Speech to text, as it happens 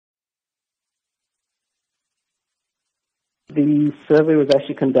The survey was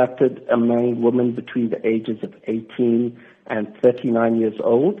actually conducted among women between the ages of 18 and 39 years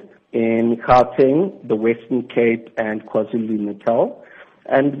old in Gauteng, the Western Cape, and KwaZulu-Natal.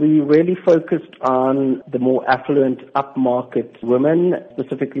 And we really focused on the more affluent, upmarket women,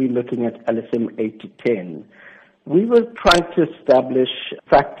 specifically looking at LSM 8 to 10. We were trying to establish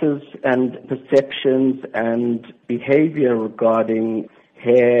factors and perceptions and behavior regarding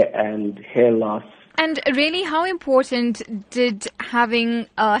hair and hair loss. And really, how important did having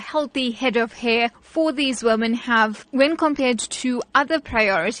a healthy head of hair for these women have when compared to other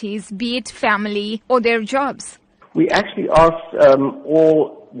priorities, be it family or their jobs? We actually asked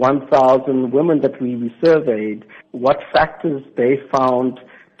all 1,000 women that we surveyed what factors they found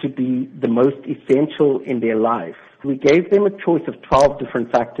to be the most essential in their life. We gave them a choice of 12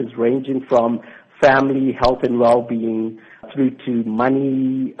 different factors ranging from family, health and well-being, through to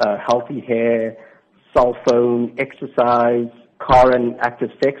money, healthy hair, cell phone, exercise, car and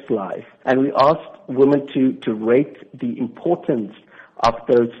active sex life. And we asked women to rate the importance of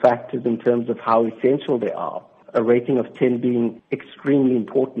those factors in terms of how essential they are, a rating of 10 being extremely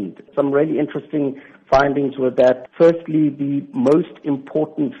important. Some really interesting findings were that, firstly, the most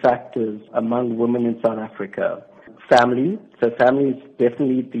important factors among women in South Africa, family. So family is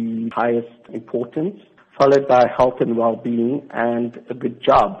definitely the highest importance, followed by health and well-being and a good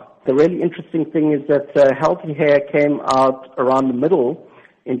job. The really interesting thing is that healthy hair came out around the middle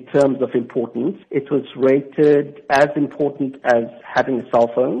in terms of importance. It was rated as important as having a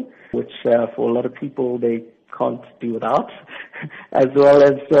cell phone, which for a lot of people they can't do without, as well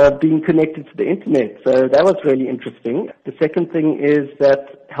as being connected to the internet. So that was really interesting. The second thing is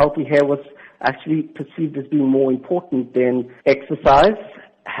that healthy hair was actually perceived as being more important than exercise,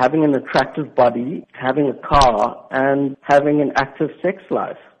 having an attractive body, having a car, and having an active sex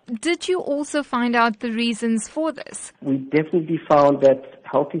life. Did you also find out the reasons for this? We definitely found that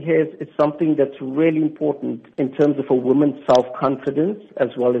healthy hair is something that's really important in terms of a woman's self-confidence as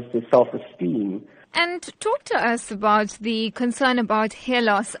well as their self-esteem. And talk to us about the concern about hair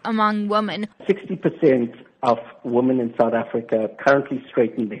loss among women. 60% of women in South Africa currently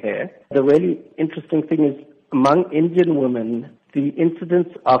straighten their hair. The really interesting thing is among Indian women, the incidence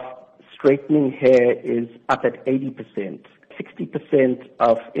of straightening hair is up at 80%. 60%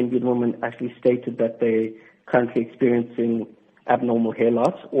 of Indian women actually stated that they're currently experiencing abnormal hair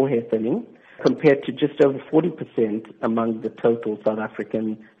loss or hair thinning, compared to just over 40% among the total South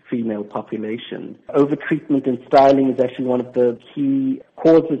African female population. Overtreatment and styling is actually one of the key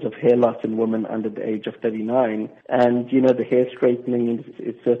causes of hair loss in women under the age of 39. And, the hair straightening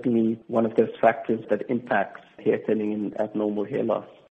is certainly one of those factors that impacts hair thinning and abnormal hair loss.